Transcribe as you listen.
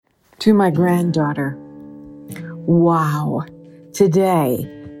To my granddaughter, wow, today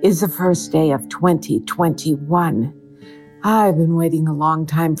is the first day of 2021. I've been waiting a long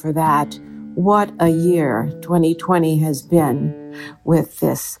time for that. What a year 2020 has been with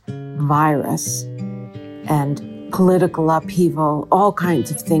this virus and political upheaval, all kinds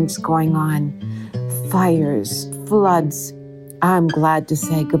of things going on, fires, floods. I'm glad to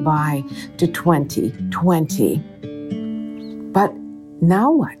say goodbye to 2020. But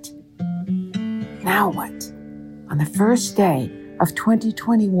now what? Now what? On the first day of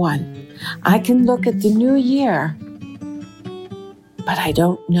 2021, I can look at the new year, but I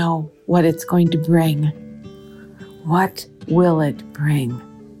don't know what it's going to bring. What will it bring?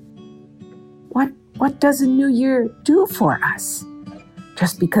 What does a new year do for us?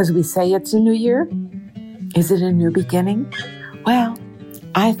 Just because we say it's a new year? Is it a new beginning? Well,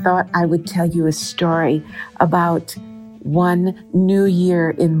 I thought I would tell you a story about one new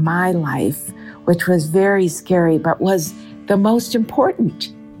year in my life, which was very scary, but was the most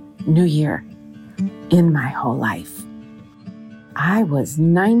important new year in my whole life. I was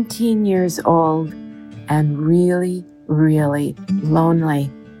 19 years old and really, really lonely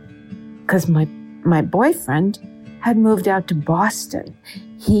because my boyfriend had moved out to Boston.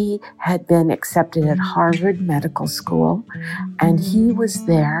 He had been accepted at Harvard Medical School, and he was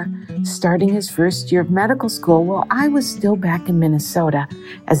there starting his first year of medical school while I was still back in Minnesota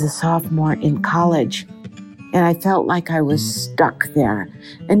as a sophomore in college. And I felt like I was stuck there,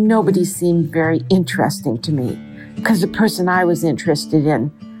 and nobody seemed very interesting to me because the person I was interested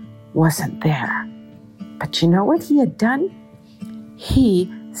in wasn't there. But you know what he had done?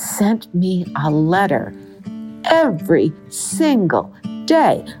 He sent me a letter every single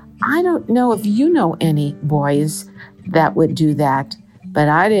day. I don't know if you know any boys that would do that, but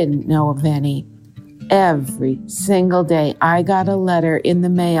I didn't know of any. Every single day I got a letter in the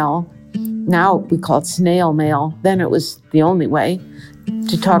mail. Now we call it snail mail. Then it was the only way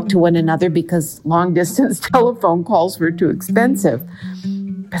to talk to one another because long-distance telephone calls were too expensive.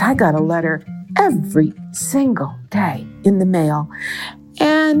 But I got a letter every single day in the mail.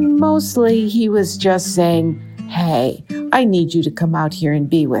 And mostly he was just saying, hey, I need you to come out here and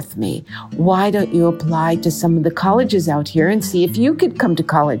be with me. Why don't you apply to some of the colleges out here and see if you could come to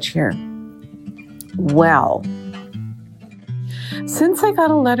college here? Well, since I got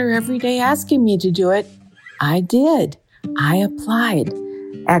a letter every day asking me to do it, I did. I applied.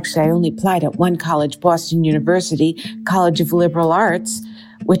 Actually, I only applied at one college, Boston University, College of Liberal Arts,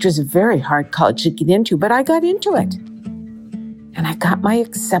 which was a very hard college to get into, but I got into it. And I got my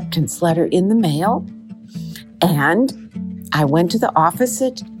acceptance letter in the mail. And I went to the office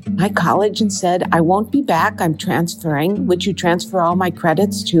at my college and said, I won't be back. I'm transferring. Would you transfer all my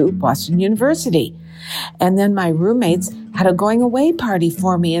credits to Boston University? And then my roommates had a going away party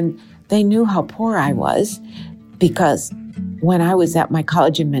for me, and they knew how poor I was because when I was at my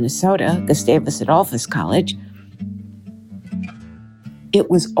college in Minnesota, Gustavus Adolphus College,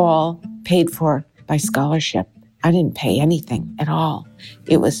 it was all paid for by scholarship. I didn't pay anything at all.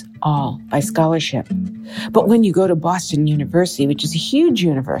 It was all by scholarship. But when you go to Boston University, which is a huge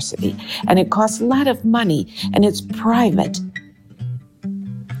university, and it costs a lot of money, and it's private,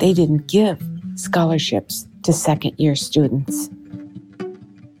 they didn't give scholarships to second-year students.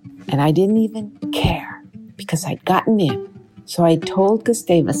 And I didn't even care because I'd gotten in. So I told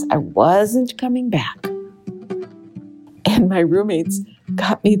Gustavus I wasn't coming back. And my roommates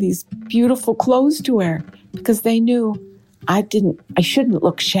got me these beautiful clothes to wear because they knew I shouldn't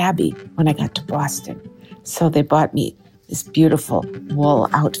look shabby when I got to Boston. So they bought me this beautiful wool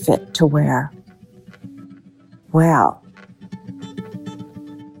outfit to wear. Well,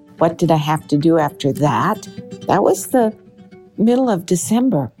 what did I have to do after that? That was the middle of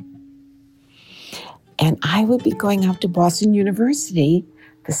December. And I would be going out to Boston University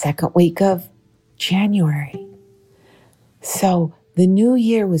the second week of January. So the new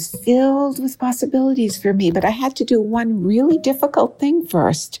year was filled with possibilities for me, but I had to do one really difficult thing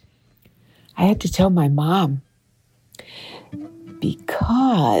first. I had to tell my mom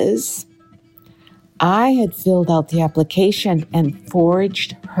because I had filled out the application and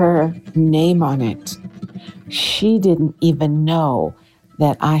forged her name on it. She didn't even know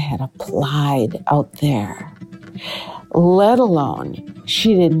that I had applied out there, let alone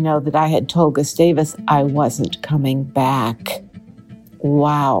she didn't know that I had told Gustavus I wasn't coming back.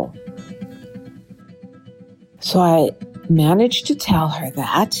 Wow. So I managed to tell her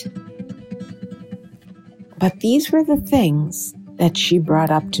that. But these were the things that she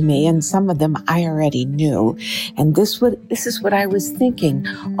brought up to me, and some of them I already knew. And this is what I was thinking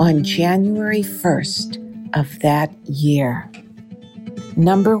on January 1st of that year.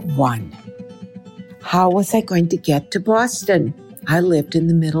 Number 1, how was I going to get to Boston? I lived in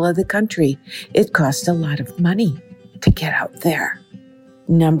the middle of the country. It cost a lot of money to get out there.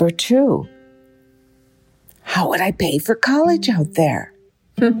 Number 2, how would I pay for college out there?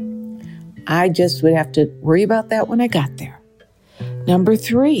 I just would have to worry about that when I got there. Number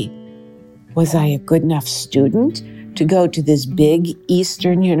 3, was I a good enough student to go to this big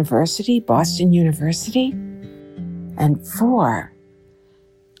Eastern university, Boston University? And 4,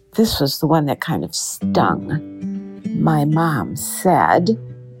 this was the one that kind of stung. My mom said,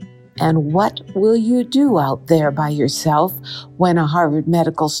 and what will you do out there by yourself when a Harvard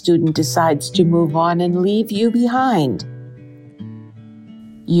medical student decides to move on and leave you behind?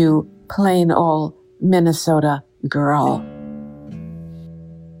 You plain old Minnesota girl.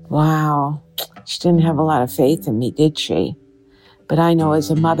 Wow, she didn't have a lot of faith in me, did she? But I know as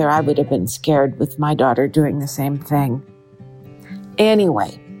a mother, I would have been scared with my daughter doing the same thing.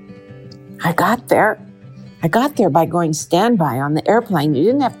 Anyway, I got there. I got there by going standby on the airplane. You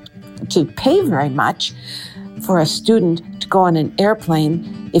didn't have to pay very much for a student to go on an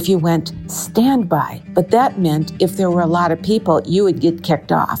airplane if you went standby. But that meant if there were a lot of people, you would get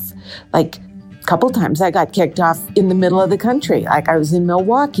kicked off. Like a couple times I got kicked off in the middle of the country. Like I was in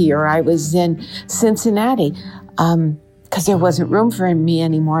Milwaukee or I was in Cincinnati because there wasn't room for me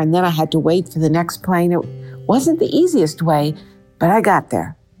anymore. And then I had to wait for the next plane. It wasn't the easiest way, but I got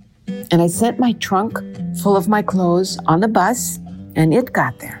there. And I sent my trunk full of my clothes on the bus, and it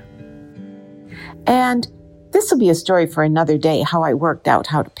got there. And this will be a story for another day, how I worked out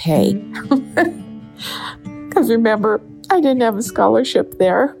how to pay. Because remember, I didn't have a scholarship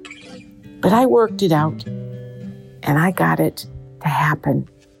there. But I worked it out, and I got it to happen.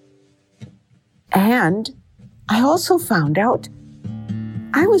 And I also found out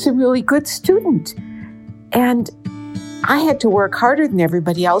I was a really good student. And I had to work harder than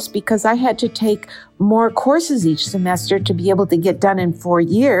everybody else because I had to take more courses each semester to be able to get done in 4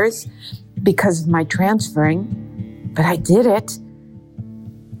 years because of my transferring. But I did it.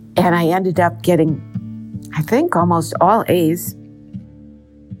 And I ended up getting, I think, almost all A's.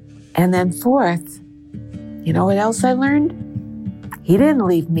 And then 4th, you know what else I learned? He didn't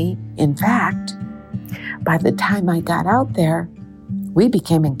leave me. In fact, by the time I got out there, we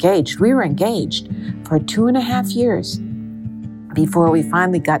became engaged. We were engaged for 2.5 years before we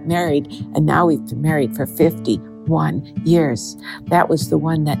finally got married. And now we've been married for 51 years. That was the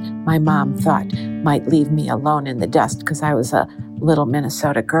one that my mom thought might leave me alone in the dust because I was a little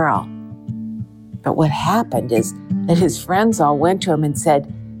Minnesota girl. But what happened is that his friends all went to him and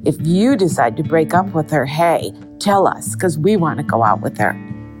said, if you decide to break up with her, hey, tell us, because we want to go out with her.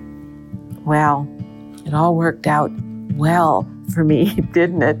 Well, it all worked out well for me,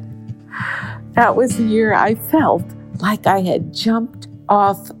 didn't it? That was the year I felt like I had jumped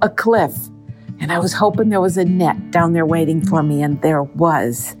off a cliff, and I was hoping there was a net down there waiting for me, and there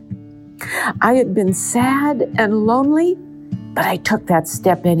was. I had been sad and lonely, but I took that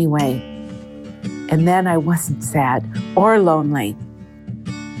step anyway. And then I wasn't sad or lonely.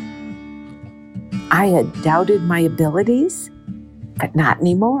 I had doubted my abilities, but not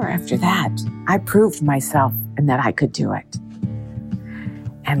anymore after that. I proved myself and that I could do it.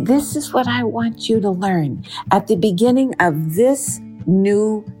 And this is what I want you to learn at the beginning of this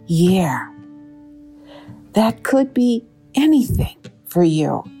new year. That could be anything for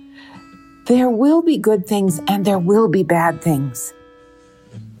you. There will be good things and there will be bad things.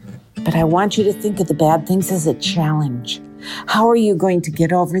 But I want you to think of the bad things as a challenge. How are you going to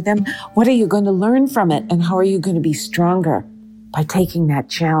get over them? What are you going to learn from it? And how are you going to be stronger by taking that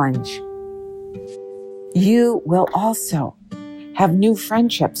challenge? You will also have new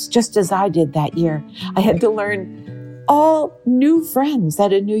friendships, just as I did that year. I had to learn all new friends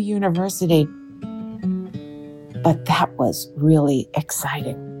at a new university. But that was really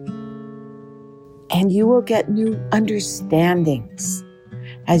exciting. And you will get new understandings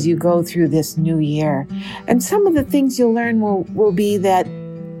as you go through this new year. And some of the things you'll learn will be that,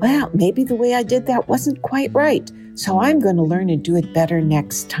 well, maybe the way I did that wasn't quite right. So I'm going to learn and do it better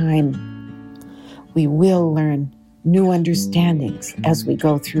next time. We will learn new understandings as we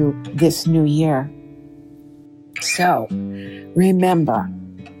go through this new year. So remember,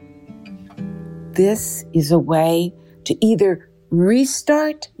 this is a way to either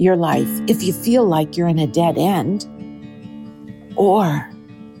restart your life if you feel like you're in a dead end, or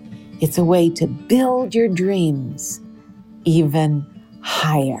it's a way to build your dreams even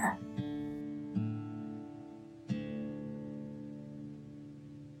higher.